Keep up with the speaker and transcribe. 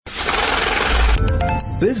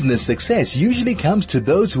Business success usually comes to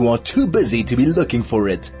those who are too busy to be looking for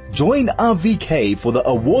it. Join RVK for the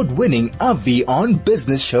award-winning RV on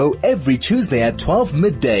Business show every Tuesday at 12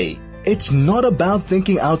 midday. It's not about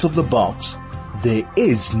thinking out of the box. There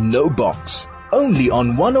is no box. Only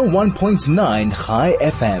on 101.9 High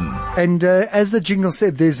FM. And as the jingle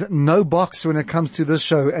said, there's no box when it comes to this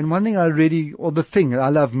show. And one thing the thing I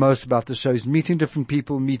love most about the show is meeting different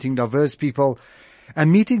people, meeting diverse people,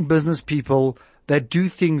 and meeting business people that do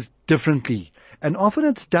things differently. And often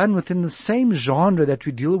it's done within the same genre that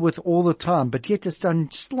we deal with all the time, but yet it's done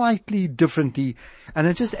slightly differently. And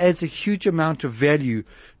it just adds a huge amount of value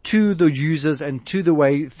to the users and to the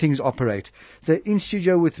way things operate. So in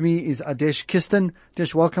studio with me is Adesh Kiston.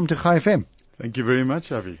 Adesh, welcome to High FM. Thank you very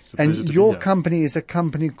much, Avi. And your company is a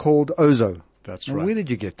company called Ozo. That's right. Where did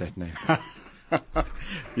you get that name?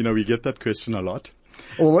 We get that question a lot.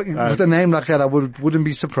 Or with a name like that, I wouldn't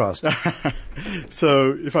be surprised.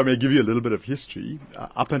 So, if I may give you a little bit of history,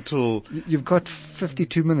 up until... You've got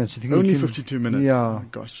 52 minutes. I think only 52 minutes? Yeah. Oh,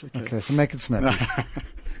 gosh, okay, so make it snappy.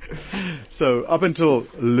 So, up until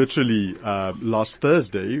literally last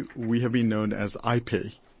Thursday, we have been known as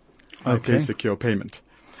iPay. Okay. iPay Secure Payment.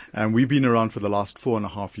 And we've been around for the last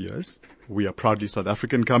 4.5 years. We are proudly South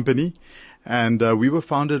African company. And we were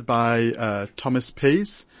founded by Thomas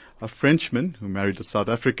Pays, a Frenchman who married a South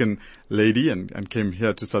African lady and came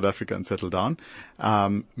here to South Africa and settled down.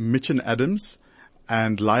 Mitchen Adams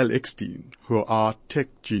and Lyle Eckstein, who are tech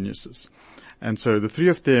geniuses. And so the three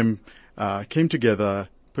of them came together,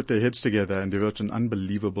 put their heads together, and developed an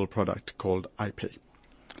unbelievable product called iPay.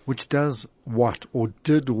 Which does what, or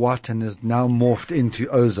did what, and is now morphed into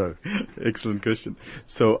Ozo? Excellent question.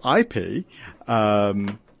 So iPay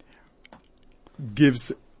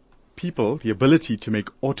gives people the ability to make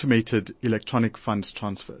automated electronic funds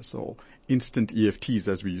transfers, or instant EFTs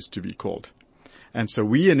as we used to be called. And so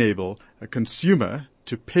we enable a consumer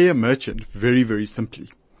to pay a merchant very, very simply.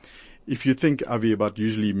 If you think, Avi, about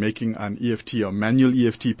usually making an EFT or manual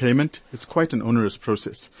EFT payment, it's quite an onerous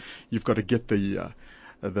process. You've got to get the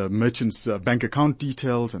merchant's bank account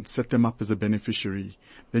details and set them up as a beneficiary.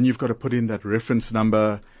 Then you've got to put in that reference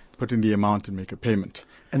number, put in the amount and make a payment.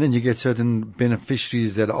 And then you get certain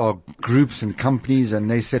beneficiaries that are groups and companies, and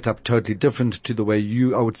they set up totally different to the way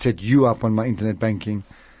I would set you up on my internet banking.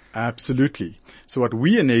 Absolutely. So what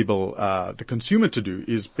we enable the consumer to do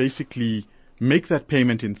is basically make that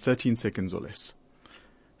payment in 13 seconds or less.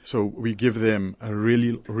 So we give them a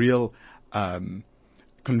real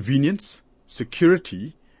convenience,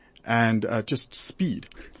 security, and just speed.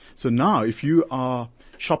 So now if you are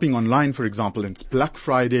shopping online, for example, and it's Black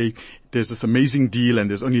Friday, there's this amazing deal and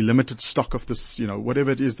there's only limited stock of this,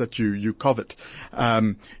 whatever it is that you covet,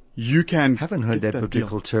 you can... Haven't heard that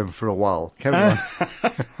biblical term for a while. Carry on.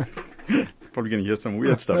 Probably going to hear some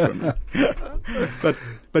weird stuff from me.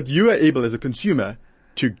 But you are able as a consumer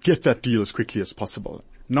to get that deal as quickly as possible,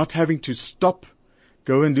 not having to stop,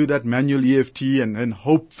 go and do that manual EFT and then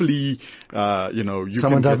hopefully,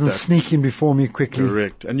 someone doesn't sneak in before me quickly.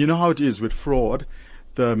 Correct. And you know how it is with fraud.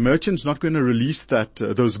 The merchant's not going to release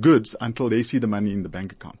those goods until they see the money in the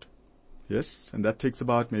bank account. Yes? And that takes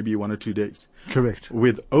about maybe 1 or 2 days. Correct.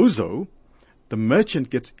 With Ozo, the merchant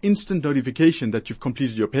gets instant notification that you've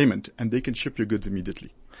completed your payment and they can ship your goods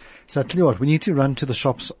immediately. So I tell you what, we need to run to the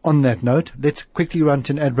shops on that note. Let's quickly run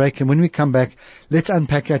to an ad break, and when we come back, let's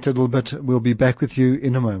unpack that a little bit. We'll be back with you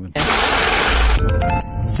in a moment.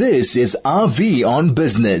 This is RV on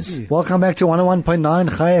Business. Welcome back to 101.9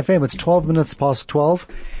 High FM. It's 12 minutes past 12.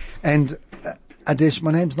 And Adesh,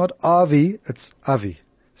 my name's not RV, it's Avi.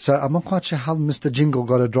 So I'm not quite sure how Mr. Jingle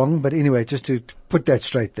got it wrong, but anyway, just to put that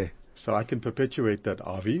straight there. So I can perpetuate that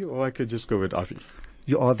Avi, or I could just go with Avi.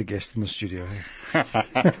 You are the guest in the studio.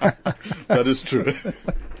 That is true.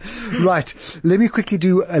 Right. Let me quickly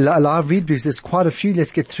do a live read because there's quite a few.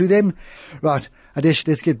 Let's get through them. Right. Adesh,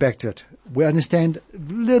 let's get back to it. We understand a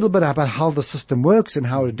little bit about how the system works and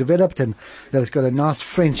how it developed and that it's got a nice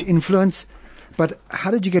French influence. But how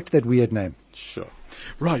did you get to that weird name? Sure.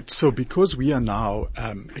 Right. So because we are now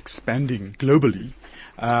expanding globally,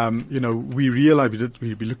 we realized,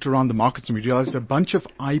 we looked around the markets and we realized a bunch of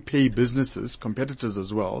iPay businesses, competitors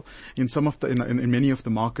as well, in many of the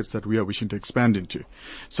markets that we are wishing to expand into.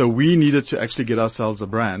 So we needed to actually get ourselves a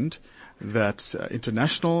brand that's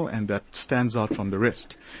international and that stands out from the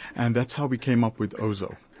rest. And that's how we came up with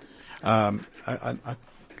Ozo.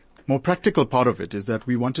 More practical part of it is that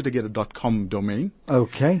we wanted to get a .com domain.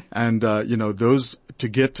 Okay. And, those to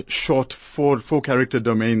get short four character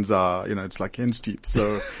domains are, it's like hen's teeth.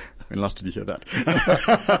 So, last did you hear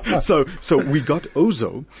that? So we got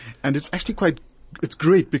Ozo, and it's actually quite it's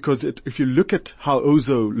great because if you look at how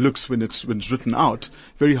Ozo looks when it's written out,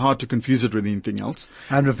 very hard to confuse it with anything else.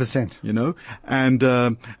 100%. You know, and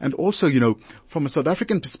also, you know, from a South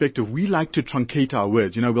African perspective, we like to truncate our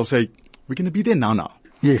words. You know, we'll say, we're going to be there now.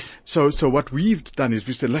 Yes. So what we've done is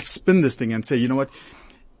we said, let's spin this thing and say, you know what?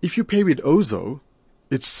 If you pay with Ozo,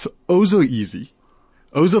 it's Ozo easy,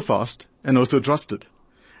 Ozo fast, and Ozo trusted.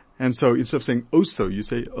 And so instead of saying Ozo, you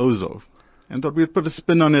say Ozo. And thought we'd put a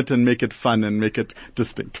spin on it and make it fun and make it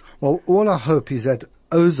distinct. Well, all I hope is that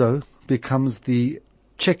Ozo becomes the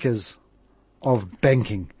Checkers of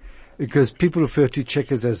banking, because people refer to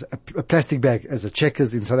Checkers as a plastic bag as a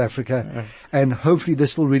Checkers in South Africa, and hopefully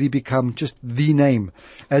this will really become just the name.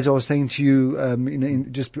 As I was saying to you,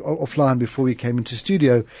 just offline before we came into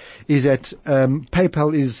studio, is that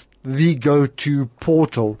PayPal is the go-to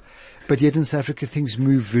portal, but yet in South Africa things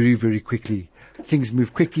move very, very quickly. Things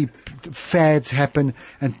move quickly, fads happen,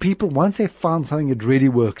 and people, once they've found something that really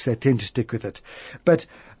works, they tend to stick with it. But,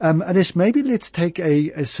 Adesh, maybe let's take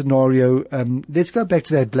a scenario. Let's go back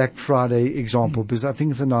to that Black Friday example, because I think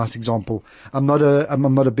it's a nice example. I'm not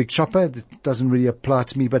a big shopper. It doesn't really apply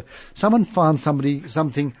to me, but someone finds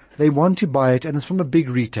something, they want to buy it, and it's from a big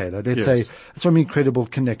retailer. Let's say it's from Incredible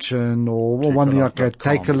Connection or one thing like that,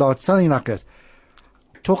 Take a Lot, something like that.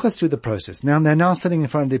 Talk us through the process. Now, they're now sitting in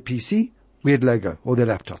front of their PC, weird logo, or their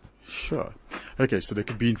laptop. Sure. Okay, so they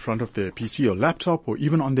could be in front of their PC or laptop or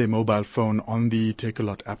even on their mobile phone on the Take a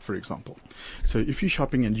Lot app, for example. So if you're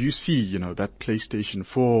shopping and you see, you know, that PlayStation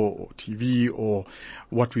 4 or TV or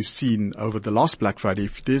what we've seen over the last Black Friday,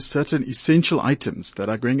 if there's certain essential items that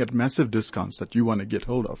are going at massive discounts that you want to get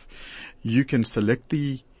hold of, you can select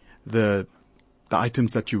the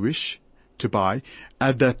items that you wish to buy,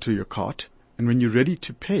 add that to your cart, and when you're ready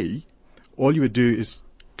to pay, all you would do is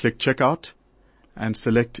click checkout and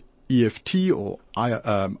select EFT or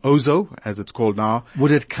Ozo, as it's called now.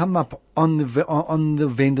 Would it come up on the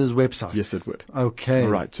vendor's website? Yes, it would. Okay. All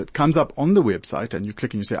right. So it comes up on the website and you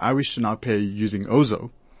click and you say, I wish to now pay using Ozo.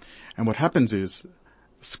 And what happens is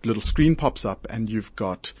a little screen pops up and you've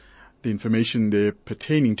got the information there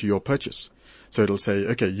pertaining to your purchase. So it'll say,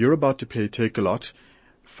 okay, you're about to pay Take a Lot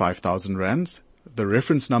 5,000 rands. The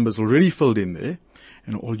reference number is already filled in there.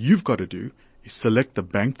 And all you've got to do is select the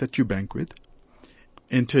bank that you bank with,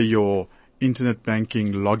 enter your internet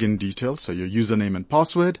banking login details, so your username and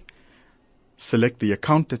password, select the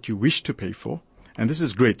account that you wish to pay for. And this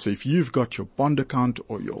is great. So if you've got your bond account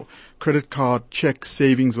or your credit card, check,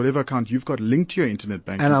 savings, whatever account you've got linked to your internet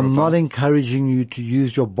banking. And I'm profile. not encouraging you to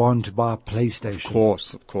use your bond to buy a PlayStation.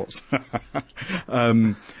 Of course.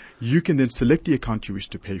 You can then select the account you wish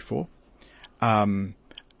to pay for. And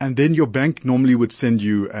then your bank normally would send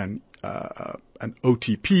you an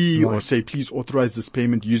OTP or say, please authorize this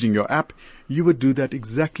payment using your app. You would do that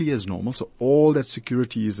exactly as normal. So all that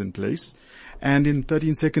security is in place. And in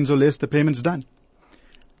 13 seconds or less, the payment's done.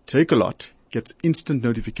 Take a Lot gets instant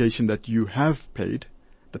notification that you have paid.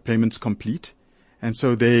 The payment's complete. And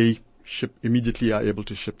so they immediately are able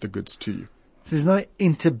to ship the goods to you. There's no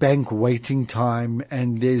interbank waiting time,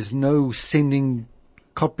 and there's no sending,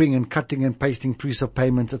 copying and cutting and pasting proofs of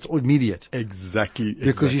payments. It's all immediate. Exactly.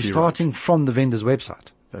 Because you're starting from the vendor's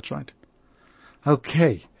website. That's right.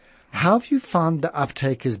 Okay. How have you found the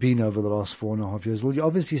uptake has been over the last 4.5 years? Well, you're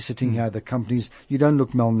obviously sitting here, the companies, you don't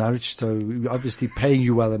look malnourished, so we're obviously paying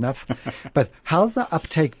you well enough. But how's the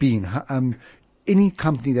uptake been? Any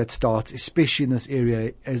company that starts, especially in this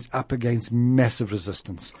area, is up against massive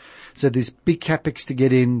resistance. So there's big capex to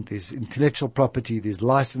get in, there's intellectual property, there's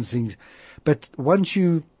licensing. But once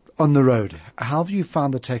you on the road, how have you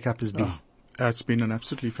found the take-up has been? It's been an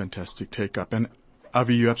absolutely fantastic take-up. And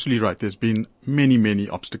Avi, you're absolutely right. There's been many, many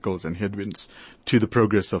obstacles and headwinds to the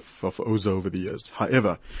progress of Ozo over the years.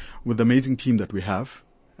 However, with the amazing team that we have,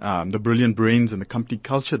 the brilliant brains and the company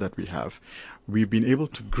culture that we have, we've been able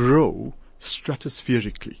to grow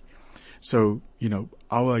stratospherically. So,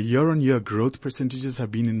 our year-on-year growth percentages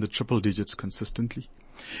have been in the triple digits consistently.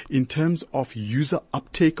 In terms of user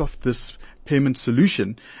uptake of this payment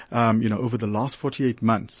solution, over the last 48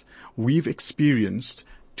 months, we've experienced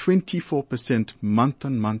 24%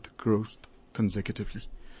 month-on-month growth consecutively.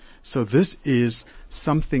 So this is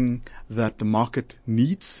something that the market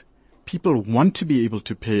needs. People want to be able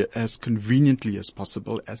to pay as conveniently as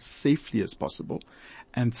possible, as safely as possible.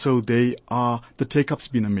 And so the take-up's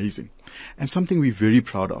been amazing. And something we're very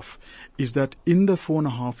proud of is that in the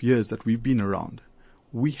 4.5 years that we've been around,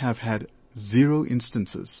 we have had 0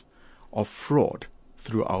 instances of fraud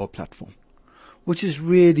through our platform. Which is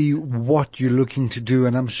really what you're looking to do,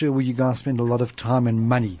 and I'm sure you guys spend a lot of time and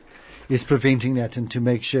money is preventing that and to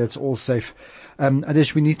make sure it's all safe.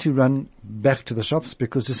 Adesh, we need to run back to the shops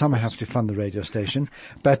because we somehow have to fund the radio station.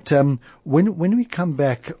 But when we come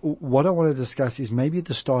back, what I want to discuss is maybe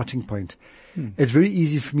the starting point. It's very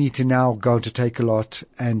easy for me to now go to Takealot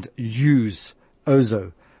and use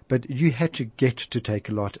Ozo. But you had to get to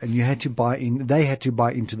Takealot and you had to buy in, they had to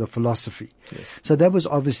buy into the philosophy. Yes. So that was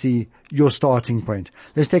obviously your starting point.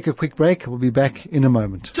 Let's take a quick break. We'll be back in a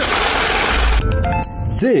moment.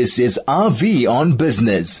 This is RV on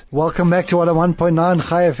Business. Welcome back to 101.9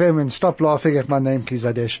 Chai FM, and stop laughing at my name, please,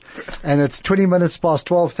 Adesh. And it's 20 minutes past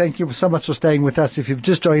 12. Thank you so much for staying with us. If you've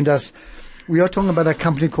just joined us, we are talking about a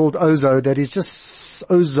company called Ozo that is just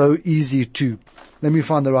so easy to. Let me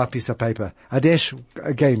find the right piece of paper. Adesh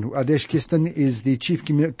Kiston is the Chief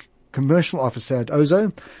Commercial Officer at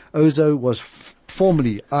Ozo. Ozo was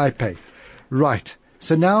formerly iPay. Right.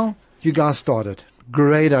 So now you guys started.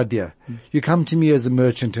 Great idea. You come to me as a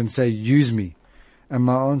merchant and say, use me. And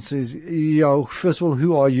my answer is, first of all,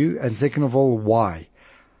 who are you? And second of all, why?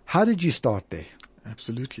 How did you start there?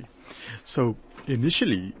 Absolutely. So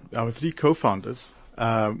initially, our three co-founders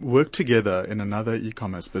worked together in another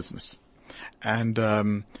e-commerce business. And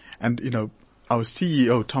our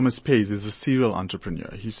CEO, Thomas Pays, is a serial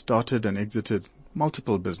entrepreneur. He started and exited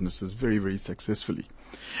multiple businesses very, very successfully.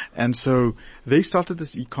 And so they started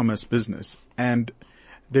this e-commerce business, and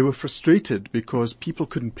they were frustrated because people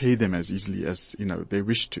couldn't pay them as easily as, they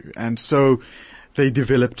wished to. And so they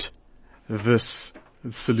developed this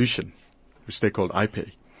solution, which they called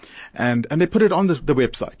iPay. And they put it on the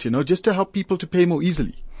website, just to help people to pay more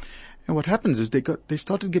easily. And what happens is they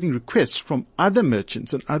started getting requests from other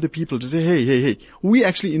merchants and other people to say, hey, we're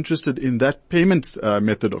actually interested in that payment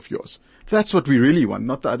method of yours. That's what we really want,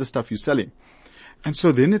 not the other stuff you're selling. And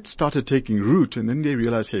so then it started taking root, and then they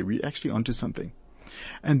realized, hey, we're actually onto something.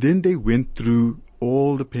 And then they went through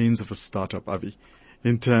all the pains of a startup, Avi,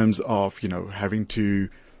 in terms of, having to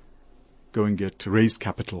go and raise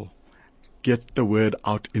capital, get the word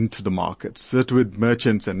out into the market, sit with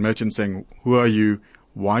merchants and merchants saying, who are you?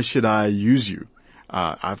 Why should I use you?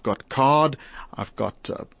 I've got card. I've got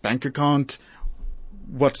a bank account.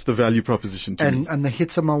 What's the value proposition to me? And the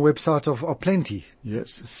hits on my website are plenty.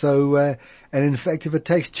 Yes. So, and in fact, if it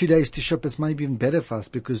takes 2 days to ship, it's maybe even better for us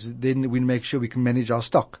because then we make sure we can manage our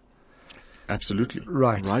stock. Absolutely.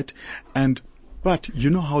 Right. Right. But you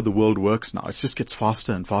know how the world works now. It just gets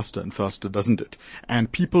faster and faster and faster, doesn't it?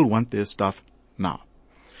 And people want their stuff now.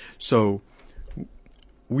 So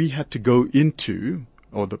we had to go into,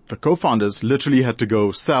 or the co-founders literally had to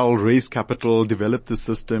go sell, raise capital, develop the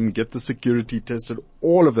system, get the security tested,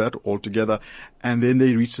 all of that all together. And then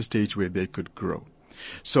they reached a stage where they could grow.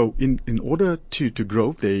 So in order to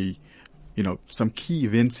grow, they, some key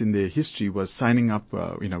events in their history was signing up,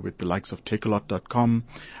 with the likes of Takealot.com,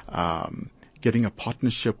 getting a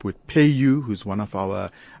partnership with PayU, who's one of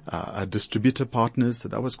our distributor partners. So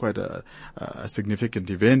that was quite a significant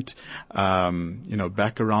event.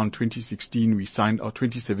 Back around 2017, we signed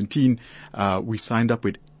up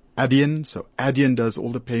with Adyen. So Adyen does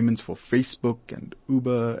all the payments for Facebook and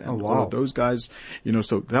Uber and all of those guys.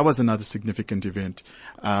 So that was another significant event.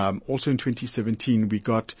 Also in 2017, we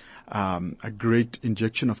got a great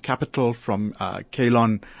injection of capital from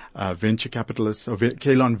Kalon Venture Capitalists, or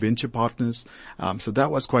Kalon Venture Partners. So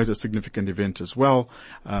that was quite a significant event as well.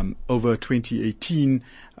 Over 2018,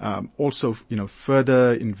 also,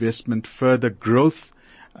 further investment, further growth.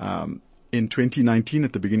 In 2019,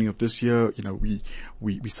 at the beginning of this year,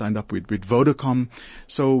 we signed up with Vodacom.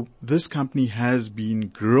 So this company has been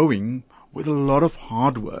growing with a lot of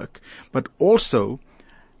hard work, but also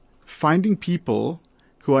finding people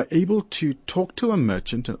who are able to talk to a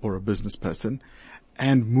merchant or a business person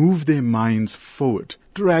and move their minds forward,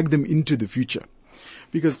 drag them into the future.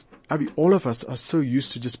 Because all of us are so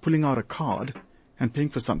used to just pulling out a card and paying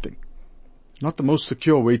for something. Not the most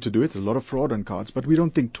secure way to do it. There's a lot of fraud on cards, but we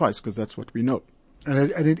don't think twice because that's what we know.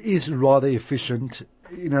 And it is rather efficient,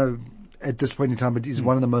 at this point in time. It is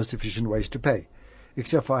one of the most efficient ways to pay,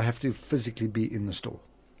 except for I have to physically be in the store.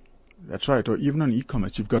 That's right. Or even on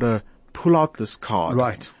e-commerce, you've got to pull out this card.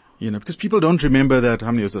 Right. Because people don't remember that,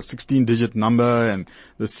 how many was a 16-digit number and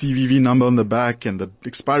the CVV number on the back and the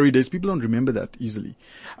expiry dates. People don't remember that easily.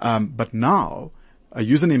 But now, a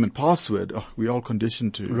username and password, we're all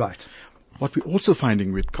conditioned to. Right. What we're also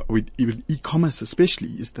finding with even e-commerce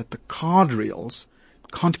especially is that the card rails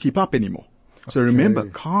can't keep up anymore. So remember,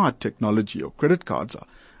 card technology or credit cards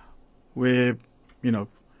were,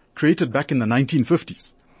 created back in the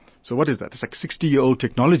 1950s. So what is that? It's like 60-year-old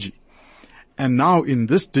technology. And now in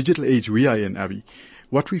this digital age we are in, Abby,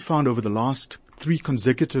 what we found over the last 3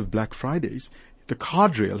 consecutive Black Fridays the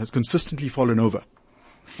card rail has consistently fallen over.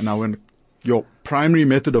 And now when your primary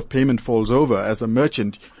method of payment falls over as a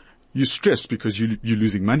merchant, you stress because you're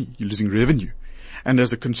losing money, you're losing revenue. And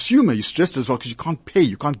as a consumer, you're stressed as well because you can't pay,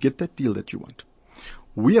 you can't get that deal that you want.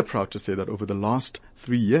 We are proud to say that over the last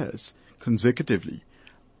 3 years, consecutively,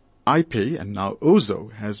 iPay and now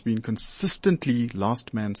Ozo has been consistently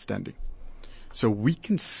last man standing. So we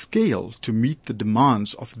can scale to meet the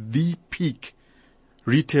demands of the peak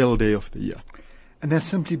retail day of the year. And that's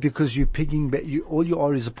simply because all you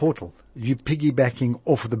are is a portal. You're piggybacking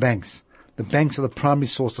off of the banks. The banks are the primary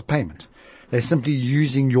source of payment. They're simply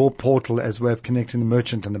using your portal as a way of connecting the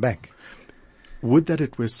merchant and the bank. Would that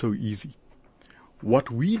it were so easy.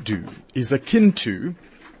 What we do is akin to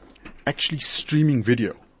actually streaming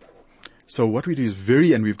video. So what we do is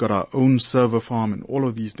and we've got our own server farm and all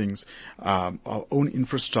of these things, our own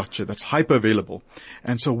infrastructure that's hyper available.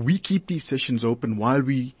 And so we keep these sessions open while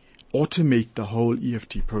we automate the whole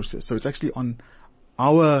EFT process. So it's actually on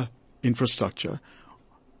our infrastructure.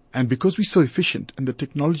 And because we're so efficient and the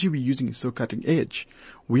technology we're using is so cutting edge,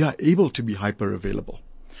 we are able to be hyper available.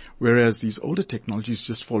 Whereas these older technologies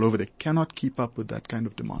just fall over. They cannot keep up with that kind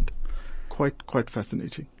of demand. Quite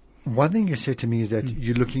fascinating. One thing you said to me is that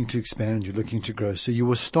you're looking to expand, you're looking to grow. So you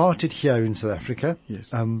were started here in South Africa.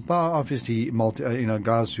 Yes. By obviously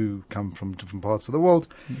guys who come from different parts of the world.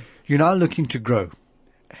 You're now looking to grow.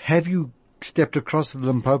 Have you stepped across the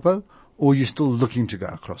Limpopo, or are you still looking to go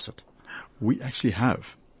across it? We actually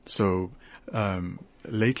have. So,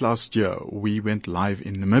 late last year, we went live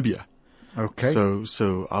in Namibia. Okay.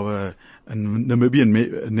 So our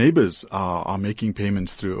Namibian neighbors are making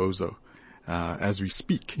payments through Ozo. As we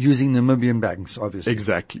speak. Using Namibian banks, obviously.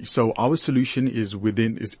 Exactly. So our solution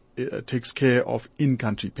takes care of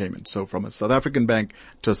in-country payments. So from a South African bank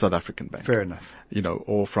to a South African bank. Fair enough.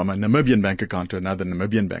 Or from a Namibian bank account to another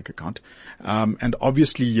Namibian bank account. And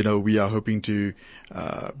obviously, we are hoping to,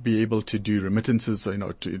 be able to do remittances,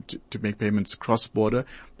 to make payments cross-border,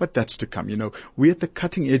 but that's to come. We're at the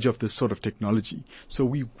cutting edge of this sort of technology. So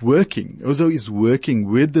Ozo is working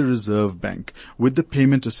with the Reserve Bank, with the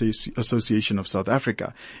Payment Association of South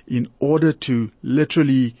Africa, in order to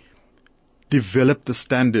literally develop the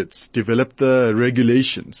standards, develop the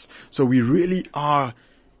regulations. So we really are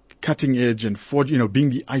cutting edge and being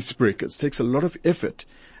the icebreakers. Takes a lot of effort,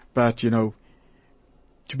 but to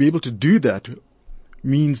be able to do that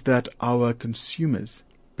means that our consumers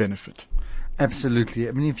benefit. Absolutely.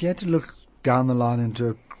 I mean, if you had to look down the line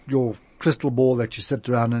into your crystal ball that you sit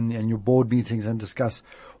around and your board meetings and discuss,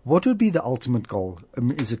 what would be the ultimate goal?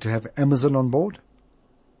 Is it to have Amazon on board?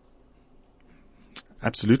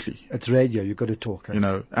 Absolutely. It's radio. You've got to talk.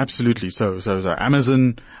 Absolutely. So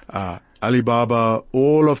Amazon, Alibaba,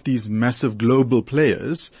 all of these massive global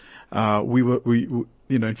players,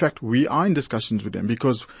 in fact, we are in discussions with them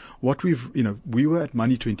because we were at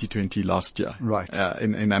Money 2020 last year. Right.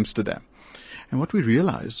 In Amsterdam. And what we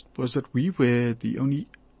realized was that we were the only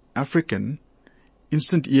African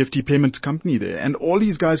instant EFT payments company there. And all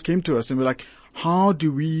these guys came to us and were like, how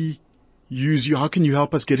do we use you? How can you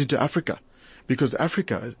help us get into Africa? Because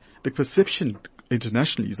Africa, the perception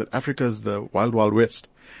internationally is that Africa is the wild, wild west.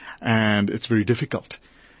 And it's very difficult.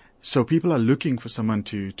 So people are looking for someone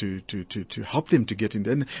to help them to get in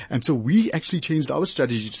there. And so we actually changed our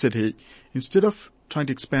strategy to say, hey, instead of trying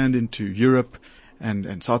to expand into Europe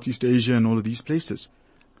and Southeast Asia and all of these places,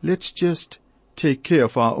 let's just take care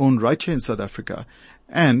of our own right here in South Africa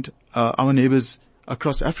and our neighbors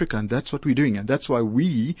across Africa. And that's what we're doing. And that's why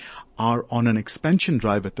we are on an expansion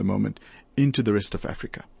drive at the moment into the rest of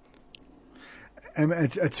Africa.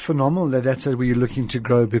 It's phenomenal that's where you're looking to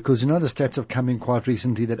grow, because the stats have come in quite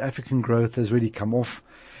recently that African growth has really come off.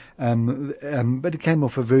 But it came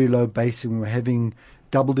off a very low base, and we were having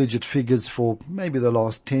double-digit figures for maybe the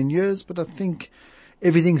last 10 years. But I think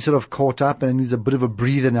everything sort of caught up and needs a bit of a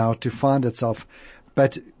breather now to find itself.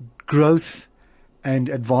 But growth and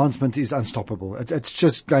advancement is unstoppable. It's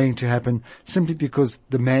just going to happen simply because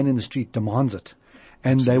the man in the street demands it.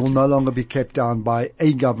 And Absolutely. They will no longer be kept down by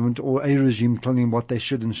a government or a regime telling them what they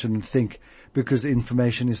should and shouldn't think, because the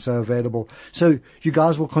information is so available. So you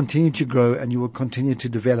guys will continue to grow and you will continue to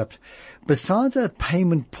develop. Besides a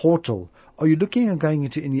payment portal, are you looking at going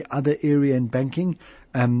into any other area in banking?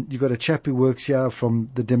 You've got a chap who works here from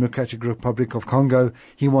the Democratic Republic of Congo.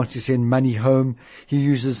 He wants to send money home. He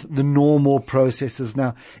uses the normal processes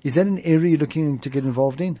now. Is that an area you're looking to get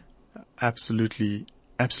involved in? Absolutely.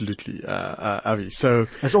 Absolutely, Avi. So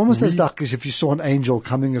it's almost as dark as if you saw an angel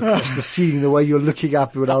coming across the ceiling, the way you're looking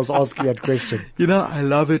up when I was asking that question. I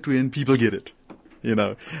love it when people get it, did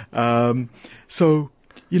I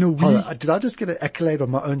just get an accolade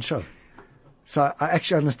on my own show? So I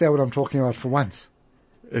actually understand what I'm talking about for once.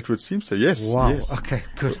 It would seem so, yes. Wow. Yes. Okay,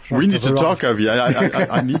 good. We need to talk, Avi.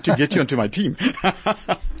 I need to get you onto my team.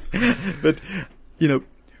 But,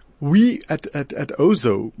 we at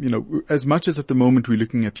Ozo, as much as at the moment we're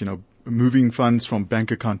looking at, moving funds from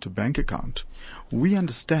bank account to bank account, we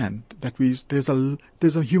understand that there's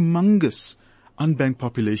a humongous unbanked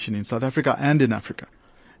population in South Africa and in Africa.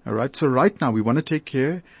 All right. So right now we want to take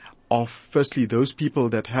care of, firstly, those people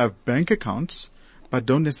that have bank accounts, but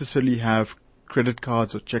don't necessarily have credit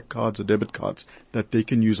cards or check cards or debit cards that they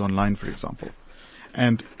can use online, for example.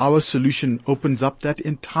 And our solution opens up that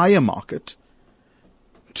entire market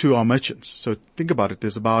to our merchants. So think about it.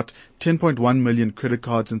 There's about 10.1 million credit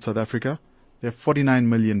cards in South Africa. There are 49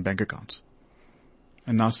 million bank accounts.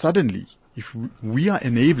 And now suddenly, if we are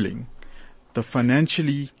enabling the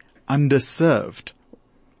financially underserved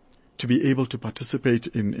to be able to participate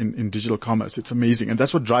in digital commerce, it's amazing. And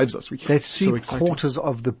that's what drives us. That's 3/4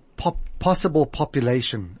 of the possible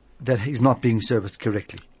population that is not being serviced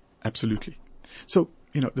correctly. Absolutely. So,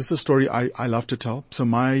 this is a story I love to tell. So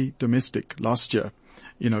my domestic last year,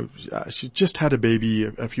 she just had a baby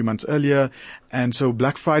a few months earlier. And so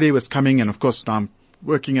Black Friday was coming. And of course, now I'm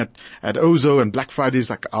working at Ozo, and Black Friday is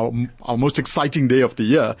like our most exciting day of the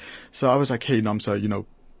year. So I was like, hey, Namsa,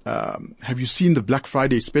 have you seen the Black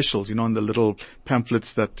Friday specials, on the little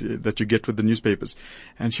pamphlets that you get with the newspapers?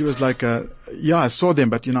 And she was like, yeah, I saw them,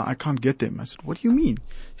 but I can't get them. I said, what do you mean?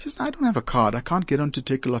 She says, no, I don't have a card. I can't get onto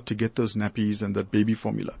Takealot to get those nappies and that baby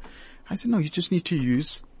formula. I said, no, you just need to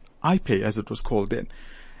use iPay, as it was called then.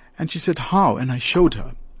 And she said, how? And I showed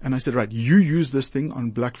her. And I said, right, you use this thing on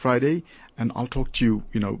Black Friday, and I'll talk to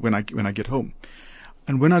you, when I get home.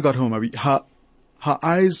 And when I got home, her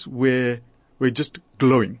eyes were just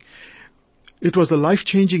glowing. It was a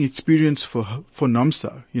life-changing experience for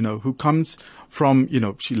Namsa, who comes from,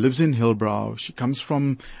 she lives in Hillbrow. She comes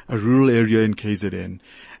from a rural area in KZN.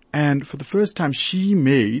 And for the first time, she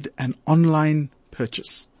made an online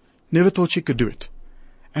purchase. Never thought she could do it.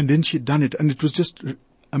 And then she'd done it, and it was just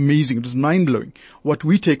amazing. It was mind-blowing. What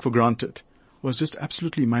we take for granted was just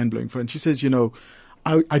absolutely mind-blowing for her. And she says,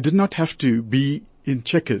 I did not have to be in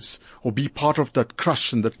Checkers or be part of that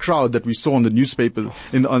crush and that crowd that we saw on the newspaper,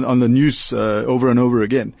 on the news over and over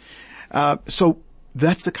again. So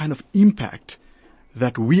that's the kind of impact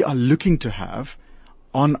that we are looking to have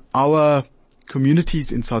on our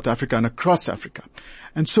communities in South Africa and across Africa.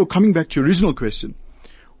 And so coming back to your original question,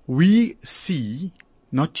 we see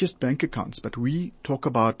not just bank accounts, but we talk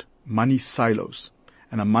about money silos.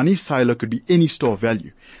 And a money silo could be any store of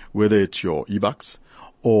value, whether it's your eBucks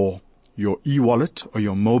or your e-wallet or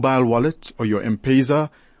your mobile wallet or your M-Pesa,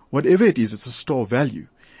 whatever it is, it's a store of value.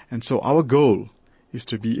 And so our goal is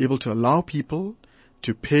to be able to allow people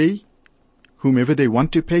to pay whomever they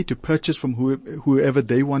want to pay, to purchase from whoever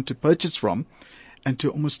they want to purchase from, and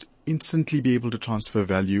to almost instantly be able to transfer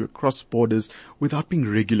value across borders without being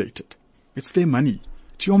regulated. It's their money.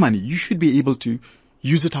 It's your money. You should be able to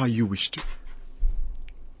use it how you wish to.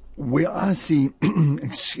 Where I see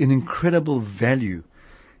an incredible value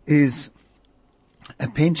is a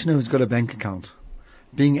pensioner who's got a bank account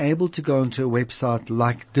being able to go onto a website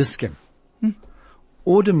like Discount,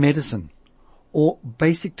 order medicine or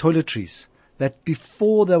basic toiletries that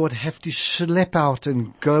before they would have to schlep out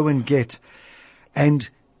and go and get. And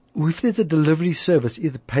if there's a delivery service,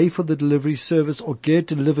 either pay for the delivery service or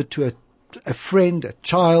get it delivered to a friend, a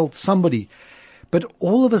child, somebody. But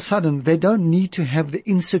all of a sudden, they don't need to have the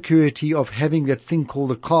insecurity of having that thing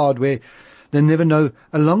called a card where they never know.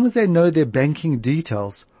 As long as they know their banking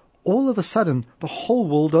details, all of a sudden, the whole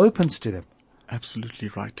world opens to them. Absolutely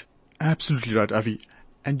right. Absolutely right, Avi.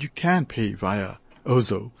 And you can pay via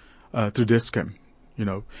Ozo through Descam,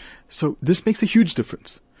 So this makes a huge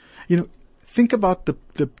difference. Think about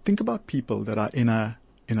think about people that are in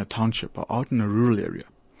a township or out in a rural area.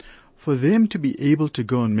 For them to be able to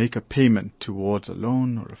go and make a payment towards a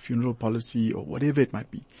loan or a funeral policy or whatever it might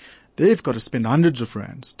be, they've got to spend hundreds of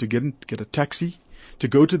rands to get a taxi, to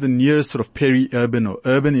go to the nearest sort of peri-urban or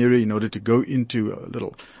urban area in order to go into a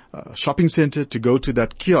little shopping center, to go to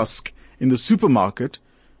that kiosk in the supermarket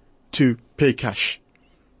to pay cash.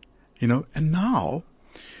 And now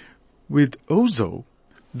with Ozo,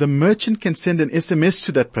 the merchant can send an SMS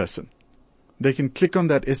to that person. They can click on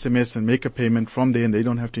that SMS and make a payment from there, and they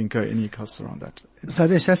don't have to incur any costs around that. So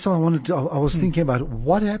that's what I was thinking about.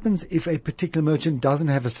 What happens if a particular merchant doesn't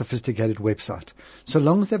have a sophisticated website? So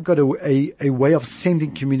long as they've got a way of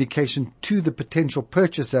sending communication to the potential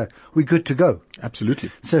purchaser, we're good to go.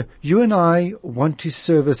 Absolutely. So you and I want to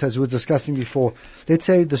service, as we were discussing before, let's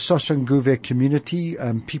say the Soshanguve community,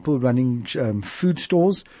 people running food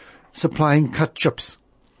stores. supplying cut chips.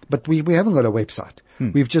 But we haven't got a website.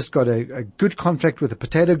 We've just got a good contract with a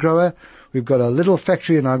potato grower. We've got a little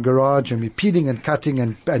factory in our garage, and we're peeling and cutting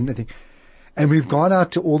and everything. And we've gone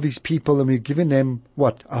out to all these people and we've given them,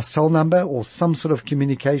 our cell number or some sort of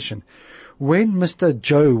communication. When Mr.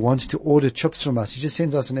 Joe wants to order chips from us, he just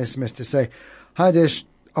sends us an SMS to say, "Hi Adesh,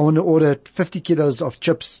 I want to order 50 kilos of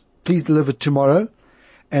chips. Please deliver tomorrow."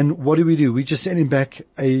 And what do? We just send him back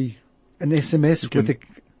an SMS with a...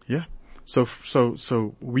 Yeah.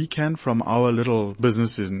 So we can, from our little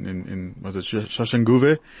business in was it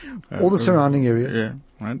Shashanguve? All the surrounding areas. Yeah,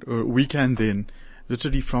 right. We can then,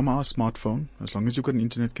 literally from our smartphone, as long as you've got an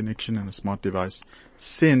internet connection and a smart device,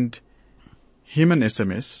 send him an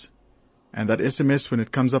SMS, and that SMS, when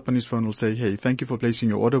it comes up on his phone, will say, "Hey, thank you for placing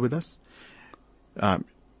your order with us.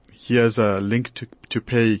 Here's a link to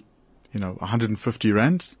pay, 150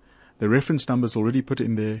 rands. The reference number is already put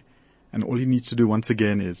in there, and all he needs to do once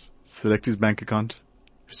again is select his bank account,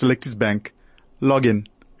 select his bank, log in,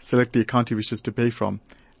 select the account he wishes to pay from,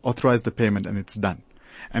 authorize the payment, and it's done.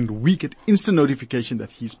 And we get instant notification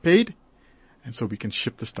that he's paid, and so we can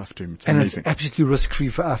ship the stuff to him. It's amazing. It's absolutely risk-free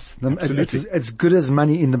for us. Absolutely. It's as good as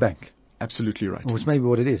money in the bank. Absolutely right. Which may be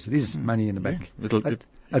what it is. It is money in the bank. Yeah.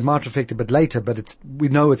 It might reflect a bit later, but we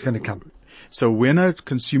know it's going to come. So when a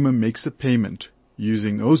consumer makes a payment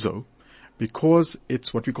using Ozo, because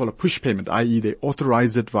it's what we call a push payment, i.e. they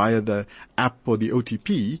authorize it via the app or the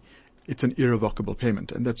OTP, it's an irrevocable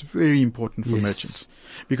payment. And that's very important for merchants.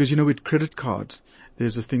 Because, with credit cards,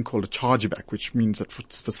 there's this thing called a chargeback, which means that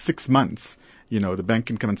for 6 months, the bank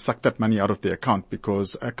can come and suck that money out of their account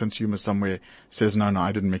because a consumer somewhere says, no,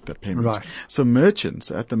 I didn't make that payment. Right. So merchants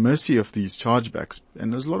are at the mercy of these chargebacks,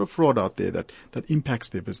 and there's a lot of fraud out there that impacts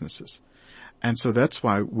their businesses. And so that's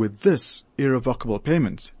why with this irrevocable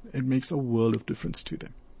payments, it makes a world of difference to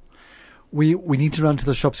them. We need to run to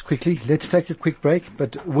the shops quickly. Let's take a quick break.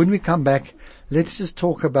 But when we come back, let's just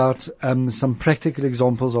talk about some practical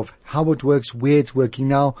examples of how it works, where it's working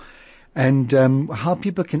now, and how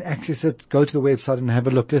people can access it. Go to the website and have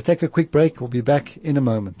a look. Let's take a quick break. We'll be back in a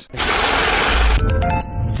moment.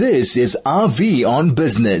 This is RV on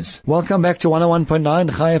Business. Welcome back to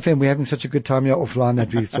 101.9 Chai FM. We're having such a good time here offline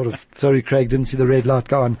that we sorry Craig, didn't see the red light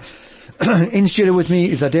go on. In studio with me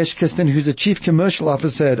is Adesh Kiston, who's the Chief Commercial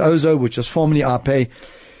Officer at Ozo, which was formerly RPay.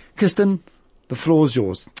 Kiston, the floor is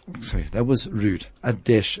yours. Sorry, that was rude.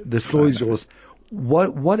 Adesh, the floor is yours.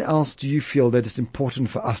 What else do you feel that is important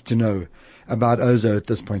for us to know about Ozo at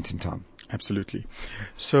this point in time? Absolutely.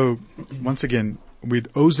 So once again,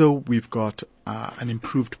 with Ozo, we've got an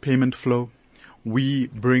improved payment flow. We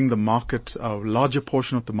bring the market, a larger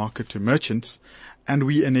portion of the market to merchants, and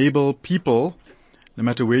we enable people, no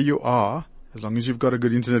matter where you are, as long as you've got a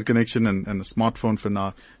good internet connection and a smartphone for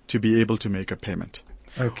now, to be able to make a payment.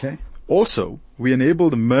 Okay. Also, we enable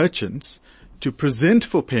the merchants to present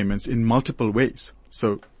for payments in multiple ways.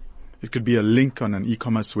 So it could be a link on an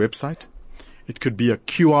e-commerce website. It could be a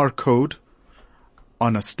QR code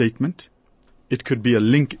on a statement. It could be a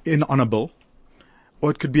link on a bill,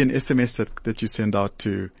 or it could be an SMS that you send out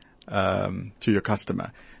to your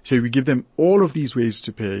customer. So we give them all of these ways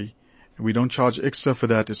to pay. We don't charge extra for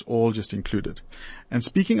that. It's all just included. And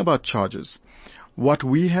speaking about charges, what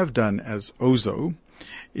we have done as Ozo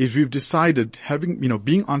is we've decided,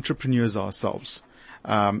 being entrepreneurs ourselves,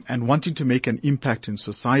 and wanting to make an impact in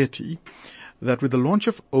society, that with the launch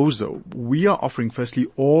of Ozo, we are offering firstly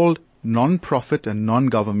all non-profit and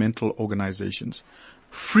non-governmental organizations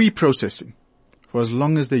free processing for as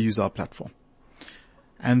long as they use our platform.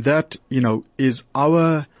 And that, is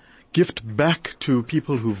our gift back to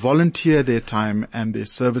people who volunteer their time and their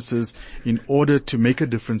services in order to make a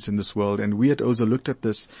difference in this world. And we at Ozo looked at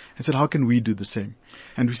this and said, how can we do the same?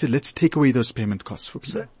 And we said, let's take away those payment costs for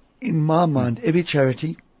people. So in my mind, every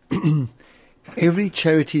charity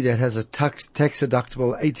that has a tax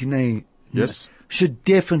deductible 18A yes, should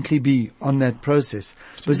definitely be on that process.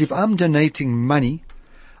 Because if I'm donating money,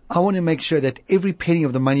 I want to make sure that every penny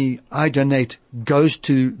of the money I donate goes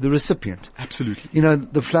to the recipient. Absolutely.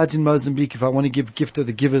 The floods in Mozambique, if I want to give gift of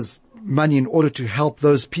the givers money in order to help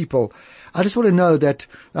those people, I just want to know that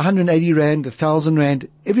 180 Rand, 1,000 Rand,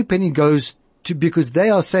 every penny goes to, because they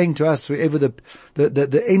are saying to us, whoever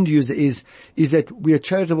the end user is that we're a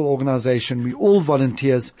charitable organization, we're all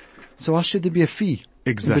volunteers, so why should there be a fee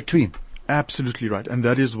in between? Absolutely right. And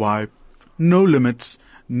that is why no limits,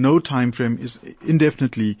 no time frame, is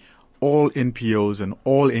indefinitely all NPOs and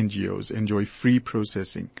all NGOs enjoy free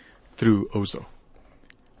processing through Ozo.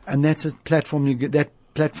 And that's a platform, that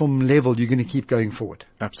platform level you're going to keep going forward.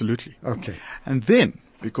 Absolutely. Okay. And then,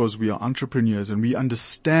 because we are entrepreneurs and we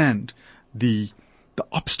understand the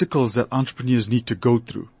the obstacles that entrepreneurs need to go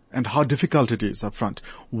through and how difficult it is up front.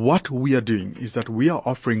 What we are doing is that we are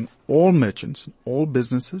offering all merchants, all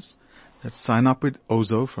businesses that sign up with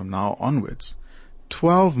Ozo from now onwards,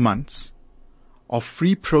 12 months of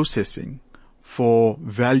free processing for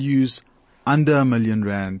values under R1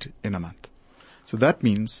 million in a month. So that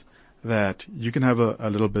means that you can have a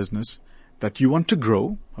little business that you want to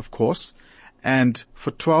grow, of course, and for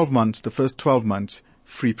 12 months, the first 12 months,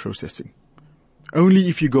 free processing. Only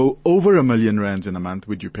if you go over R1 million in a month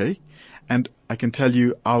would you pay. And I can tell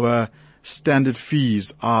you our standard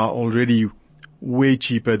fees are already way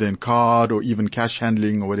cheaper than card or even cash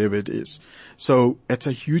handling or whatever it is. So it's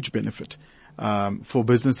a huge benefit for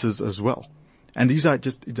businesses as well. And these are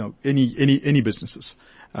just, any businesses.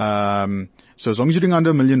 So as long as you're doing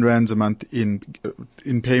under R1 million a month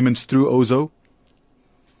in payments through Ozo,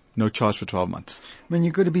 no charge for 12 months. I mean,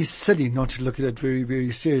 you've got to be silly not to look at it very,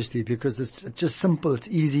 very seriously because it's just simple. It's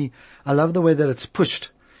easy. I love the way that it's pushed.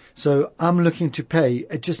 So I'm looking to pay.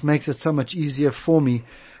 It just makes it so much easier for me.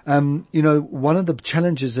 One of the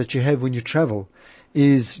challenges that you have when you travel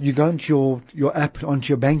is you go into your app, onto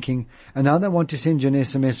your banking, and now they want to send you an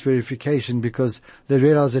SMS verification because they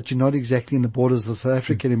realize that you're not exactly in the borders of South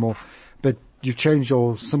Africa anymore, but you've changed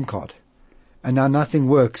your SIM card. And now nothing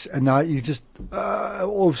works, and now you just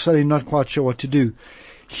all of a sudden not quite sure what to do.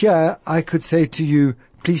 Here, I could say to you,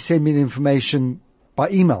 please send me the information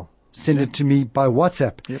by email. Send it to me by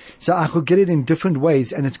WhatsApp. Yep. So I could get it in different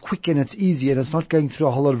ways, and it's quick and it's easy, and it's not going through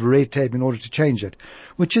a whole lot of red tape in order to change it,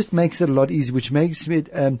 which just makes it a lot easier, which makes it,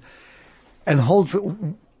 and hold for,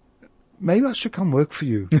 maybe I should come work for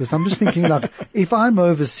you, because I'm just thinking like, if I'm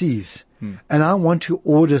overseas and I want to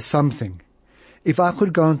order something, if I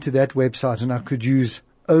could go onto that website and I could use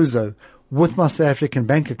Ozo with my South African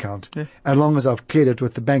bank account, as long as I've cleared it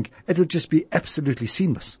with the bank, it would just be absolutely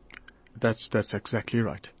seamless. That's exactly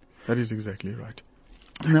right. That is exactly right.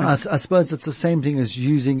 Now, I suppose it's the same thing as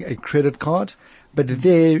using a credit card, but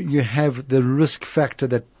there you have the risk factor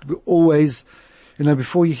that we always,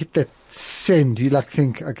 before you hit that send, you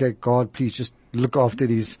think, okay, God, please just look after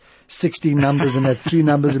these 16 numbers and that 3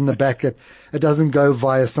 numbers in the back that it doesn't go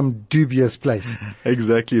via some dubious place.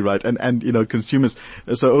 Exactly right. And consumers,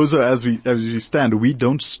 so also as we stand, we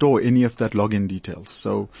don't store any of that login details.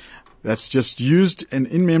 So that's just used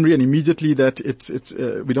in memory, and immediately that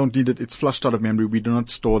we don't need it. It's flushed out of memory. We do not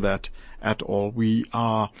store that at all. We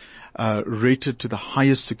are rated to the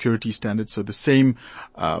highest security standards. So the same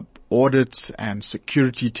audits and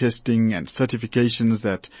security testing and certifications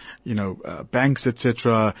that banks,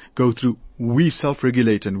 etc., go through, we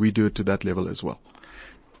self-regulate and we do it to that level as well.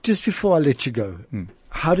 Just before I let you go,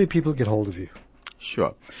 how do people get hold of you?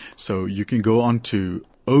 Sure. So you can go on to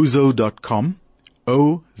ozo.com.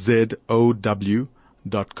 OZOW.com,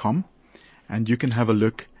 and you can have a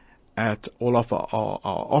look at all of our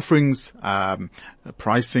offerings,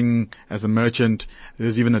 pricing as a merchant.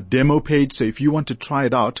 There's even a demo page. So if you want to try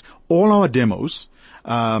it out, all our demos,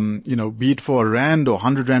 be it for R1 or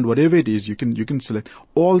 100 Rand, whatever it is, you can select.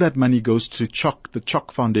 All that money goes to the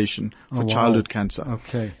CHOC Foundation for Childhood Cancer.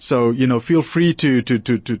 Okay. So, feel free to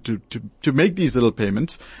make these little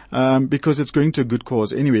payments, because it's going to a good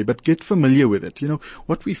cause anyway, but get familiar with it.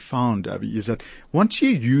 What we found, Avi, is that once you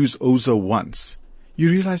use Ozo once, you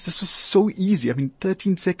realize this was so easy.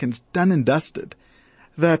 13 seconds, done and dusted,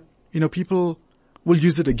 that, people will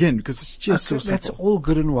use it again because it's just so simple. That's all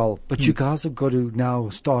good and well, but you guys have got to now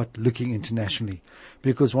start looking internationally,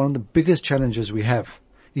 because one of the biggest challenges we have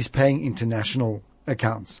is paying international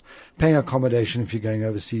accounts, paying accommodation if you're going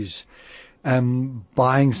overseas,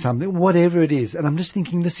 buying something, whatever it is. And I'm just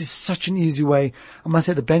thinking this is such an easy way. I must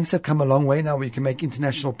say the banks have come a long way now where you can make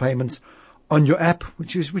international payments on your app,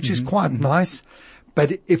 which is quite nice.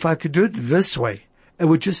 But if I could do it this way, it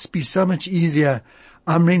would just be so much easier.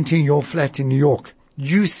 I'm renting your flat in New York.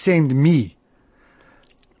 You send me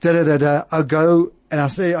I go and I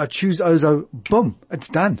say, I choose Ozo. Boom. It's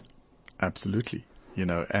done. Absolutely.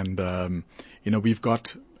 We've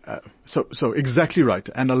got, so exactly right.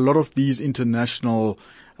 And a lot of these international,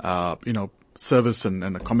 service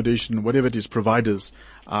and accommodation, whatever it is, providers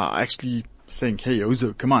are actually saying, hey,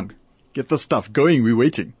 Ozo, come on, get the stuff going. We're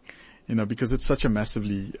waiting, because it's such a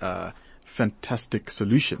massively, fantastic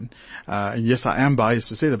solution. And yes, I am biased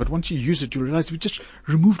to say that, but once you use it, you realize we just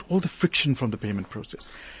removed all the friction from the payment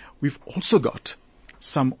process. We've also got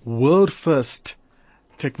some world first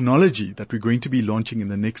technology that we're going to be launching in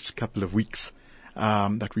the next couple of weeks,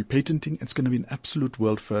 that we're patenting. It's going to be an absolute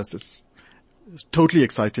world first. It's totally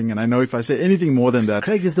exciting. And I know if I say anything more than that,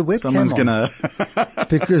 Craig, is the webcam someone's going to,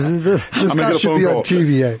 because this guy should be on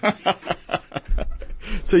TV.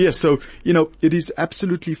 So it is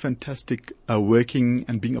absolutely fantastic working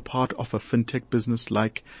and being a part of a fintech business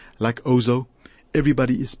like Ozo.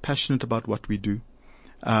 Everybody is passionate about what we do,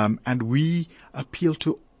 and we appeal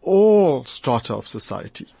to all strata of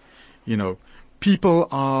society. People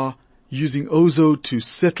are using Ozo to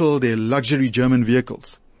settle their luxury German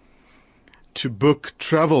vehicles, to book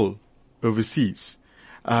travel overseas,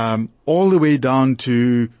 all the way down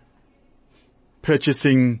to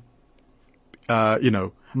purchasing,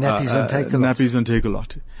 nappies and take a lot. Nappies and take a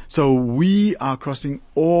lot. So we are crossing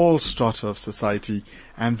all strata of society,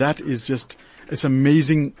 and that is just, it's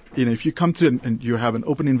amazing. If you come through and you have an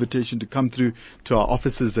open invitation to come through to our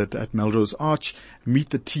offices at Melrose Arch, meet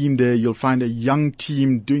the team there, you'll find a young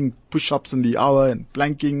team doing push-ups in the hour and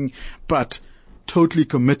planking, but totally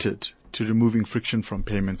committed to removing friction from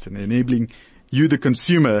payments and enabling you, the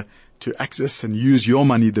consumer, to access and use your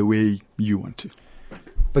money the way you want to.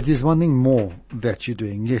 But there's one thing more that you're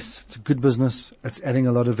doing. Yes, it's a good business. It's adding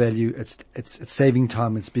a lot of value. It's saving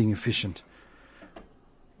time. It's being efficient.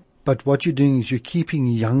 But what you're doing is you're keeping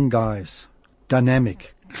young guys,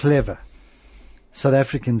 dynamic, clever, South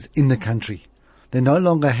Africans in the country. They no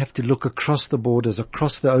longer have to look across the borders,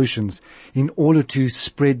 across the oceans in order to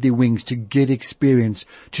spread their wings, to get experience,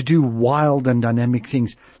 to do wild and dynamic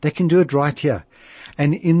things. They can do it right here.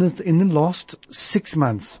 And in the last 6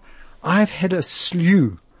 months, I've had a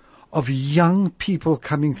slew of young people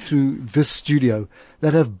coming through this studio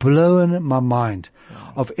that have blown my mind.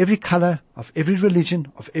 Of every color, of every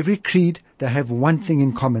religion, of every creed, they have one thing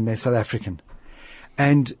in common. They're South African.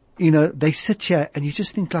 And, they sit here and you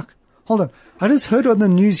just think like, hold on. I just heard on the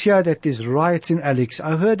news here that there's riots in Alex.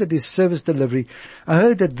 I heard that there's service delivery. I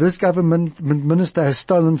heard that this government minister has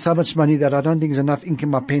stolen so much money that I don't think there's enough ink in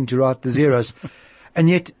my pen to write the zeros. And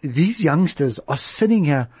yet these youngsters are sitting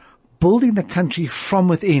here building the country from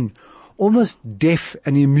within, almost deaf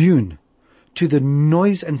and immune to the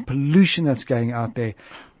noise and pollution that's going out there.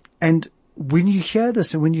 And when you hear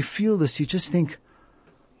this and when you feel this, you just think,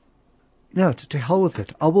 no, to hell with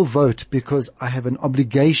it. I will vote because I have an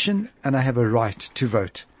obligation and I have a right to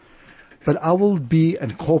vote. But I will be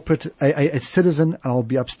a citizen, and I'll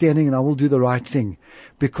be upstanding, and I will do the right thing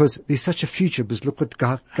because there's such a future. Because look what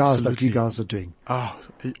guys like you guys are doing. Oh,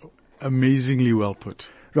 amazingly well put.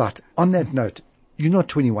 Right. On that note, you're not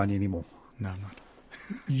 21 anymore. No, I'm not.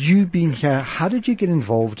 You being here, how did you get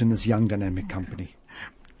involved in this young dynamic company?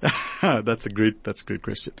 That's a great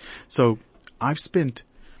question. So I've spent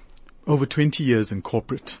over 20 years in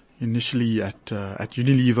corporate. Initially at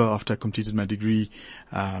Unilever after I completed my degree,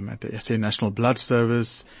 at the SA National Blood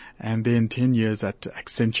Service, and then 10 years at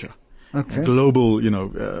Accenture. Okay. Global,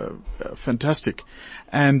 fantastic.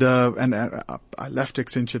 And I left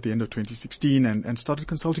Accenture at the end of 2016 and started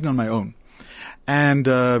consulting on my own.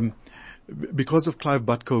 And, because of Clive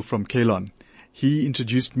Butko from Kalon, he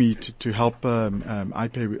introduced me to help,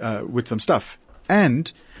 iPay, with some stuff.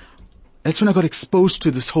 And that's when I got exposed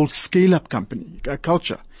to this whole scale-up company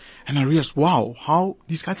culture. And I realized, wow, how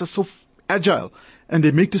these guys are so agile and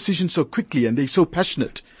they make decisions so quickly and they're so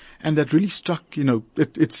passionate. And that really struck,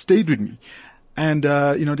 it stayed with me. And,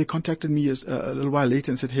 they contacted me a little while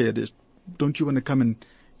later and said, hey, Adesh, don't you want to come and,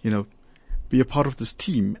 be a part of this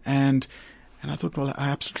team? And I thought, well, I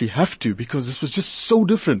absolutely have to because this was just so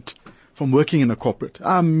different from working in a corporate.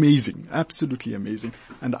 Amazing. Absolutely amazing.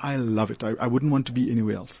 And I love it. I wouldn't want to be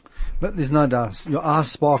anywhere else. But there's no doubt. Your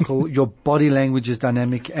eyes sparkle, your body language is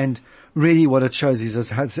dynamic, and really what it shows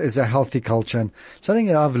is a healthy culture. And something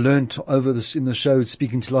that I've learned over this in the show,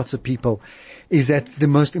 speaking to lots of people, is that the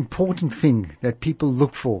most important thing that people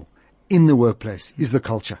look for in the workplace is the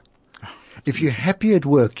culture. If you're happy at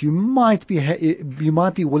work, you might be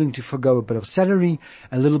willing to forgo a bit of salary,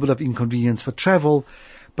 a little bit of inconvenience for travel,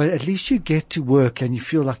 but at least you get to work and you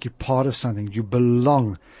feel like you're part of something. You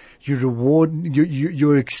belong.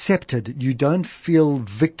 You're accepted. You don't feel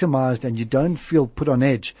victimized and you don't feel put on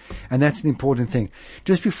edge. And that's an important thing.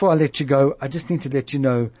 Just before I let you go, I just need to let you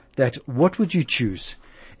know that what would you choose?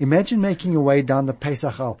 Imagine making your way down the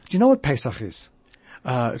Pesach aisle. Do you know what Pesach is?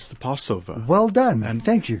 It's the Passover. Well done. And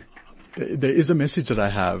thank you. There is a message that I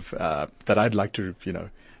have, that I'd like to,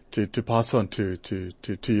 to pass on to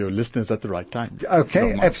your listeners at the right time.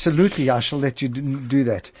 Okay, absolutely. I shall let you do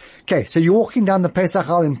that. Okay, so you're walking down the Pesach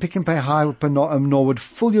aisle in Pick n Pay High Norwood,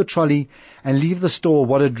 fill your trolley and leave the store.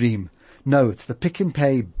 What a dream. No, it's the Pick n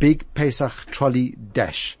Pay Big Pesach Trolley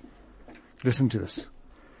Dash. Listen to this.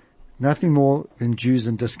 Nothing more than Jews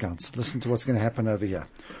and discounts. Listen to what's going to happen over here.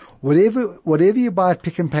 Whatever you buy at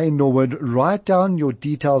Pick n Pay Norwood, write down your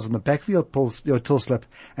details on the back of your till slip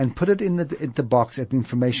and put it in the box at the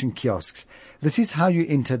information kiosks. This is how you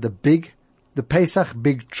enter the big the Pesach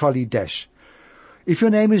Big Trolley Dash. If your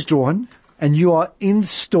name is drawn and you are in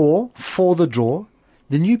store for the draw,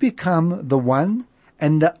 then you become the one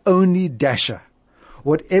and the only dasher.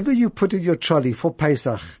 Whatever you put in your trolley for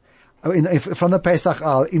Pesach, from the Pesach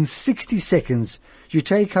aisle, in 60 seconds, you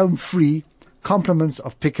take home free compliments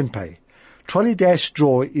of Pick and Pay. Trolley Dash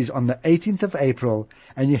draw is on the 18th of April,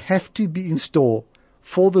 and you have to be in store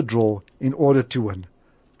for the draw in order to win.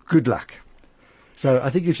 Good luck. So I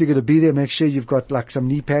think if you're going to be there, make sure you've got like some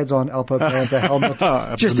knee pads on, elbow pads, a helmet,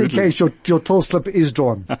 just in case your till slip is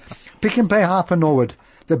drawn. Pick and Pay Hyper Norwood,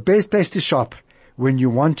 the best place to shop when you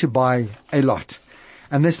want to buy a lot.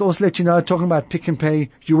 And this also let you know, talking about Pick and Pay,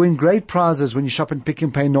 you win great prizes when you shop in Pick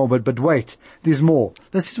and Pay Norwood, but wait, there's more.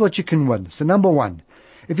 This is what you can win. So number one,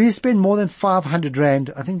 if you spend more than 500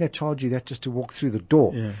 Rand, I think they charge you that just to walk through the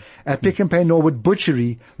door. Yeah. At Pick and Pay Norwood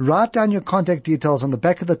Butchery, write down your contact details on the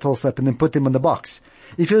back of the till slip and then put them in the box.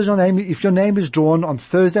 If your name is drawn on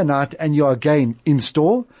Thursday night and you are again in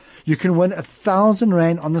store, you can win 1,000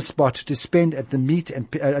 Rand on the spot to spend at the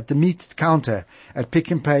meat counter at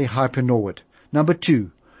Pick and Pay Hyper Norwood. Number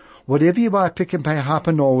two, whatever you buy at Pick and Pay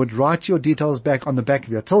Hyper Norwood, write your details back on the back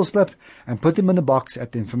of your till slip and put them in the box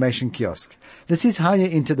at the information kiosk. This is how you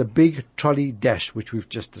enter the big trolley dash, which we've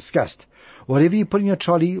just discussed. Whatever you put in your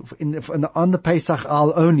trolley on the Pesach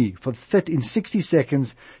aisle only in 60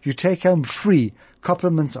 seconds, you take home free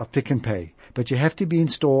compliments of Pick and Pay. But you have to be in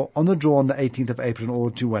store on the draw on the 18th of April in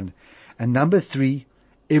order to win. And number three,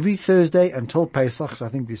 every Thursday until Pesach, so I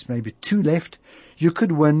think there's maybe 2 left, you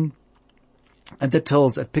could win at the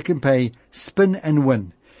tills at Pick and Pay, spin and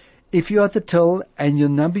win. If you're at the till and your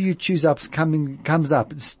number you choose comes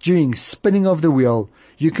up during spinning of the wheel,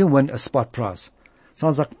 you can win a spot prize.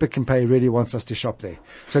 Sounds like Pick and Pay really wants us to shop there.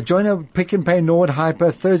 So join a Pick and Pay Norwood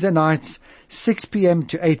Hyper Thursday nights, 6 p.m.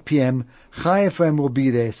 to 8 p.m. Chai FM will be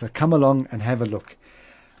there, so come along and have a look.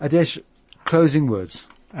 Adesh, closing words.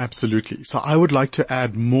 Absolutely. So I would like to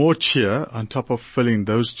add more cheer on top of filling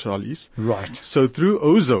those trolleys. Right. So through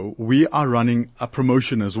Ozo, we are running a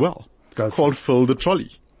promotion as well called Fill the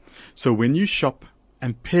Trolley. So when you shop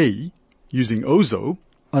and pay using Ozo,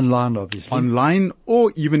 online obviously, online,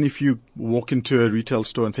 or even if you walk into a retail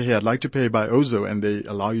store and say, hey, I'd like to pay by Ozo, and they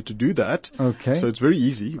allow you to do that. Okay. So it's very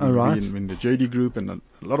easy. All right. In the JD group and a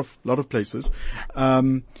lot of places.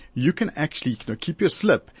 You can actually, keep your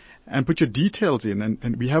slip and put your details in,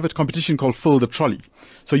 and we have a competition called Fill the Trolley.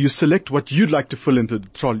 So you select what you'd like to fill into the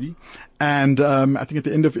trolley, and I think at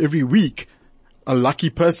the end of every week, a lucky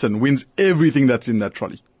person wins everything that's in that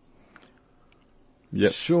trolley.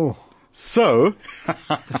 Yes. Sure. So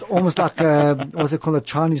it's almost like what's it called, a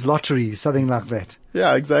Chinese lottery, something like that.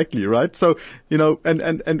 Yeah, exactly, right? So,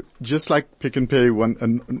 and just like Pick and Pay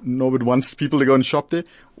and Norwood wants people to go and shop there,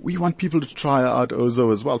 we want people to try out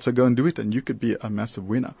Ozo as well. So go and do it, and you could be a massive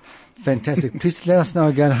winner. Fantastic. Please let us know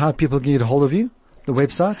again how people can get a hold of you, the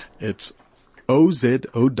website. It's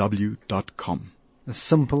ozow.com. As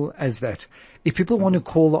simple as that. If people want to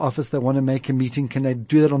call the office, they want to make a meeting, can they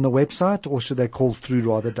do that on the website, or should they call through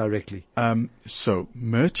rather directly? So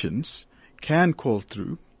merchants can call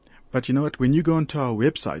through, but you know what? When you go onto our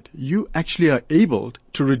website, you actually are able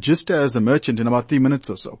to register as a merchant in about 3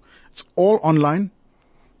 minutes or so. It's all online.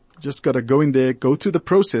 Just got to go in there, go through the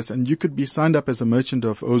process, and you could be signed up as a merchant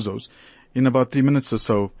of Ozos in about 3 minutes or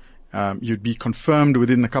so. You'd be confirmed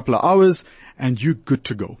within a couple of hours, and you're good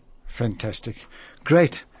to go. Fantastic.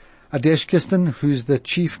 Great. Adesh Kiston, who's the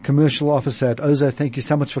Chief Commercial Officer at Ozo, thank you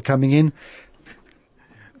so much for coming in.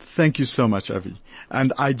 Thank you so much, Avi.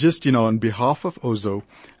 And I just, on behalf of Ozo,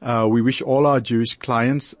 we wish all our Jewish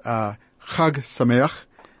clients Chag Sameach,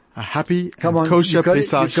 a happy and kosher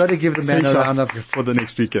Pesach. You've got to give the man a round of for the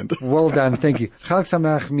next weekend. Well done. Thank you. Chag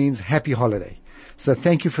Sameach means happy holiday. So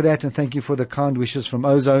thank you for that, and thank you for the kind wishes from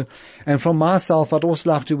Ozo. And from myself, I'd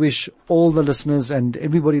also like to wish all the listeners and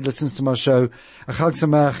everybody who listens to my show a Chag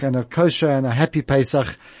Sameach and a kosher and a happy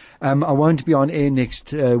Pesach. I won't be on air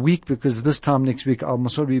next week, because this time next week I'll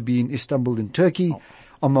most probably be in Istanbul in Turkey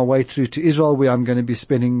on my way through to Israel, where I'm going to be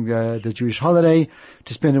spending the Jewish holiday,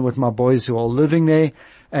 to spend it with my boys who are living there.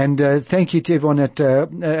 And thank you to everyone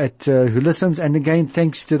who listens. And again,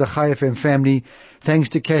 thanks to the Chai FM family. Thanks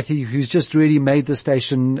to Kathy, who's just really made the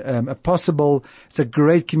station possible. It's a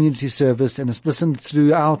great community service, and it's listened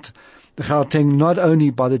throughout the Gauteng, not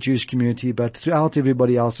only by the Jewish community, but throughout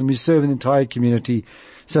everybody else. And we serve the entire community.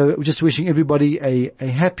 So we're just wishing everybody a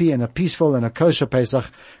happy and a peaceful and a kosher Pesach.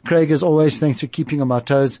 Craig, as always, thanks for keeping on my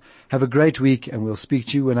toes. Have a great week, and we'll speak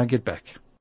to you when I get back.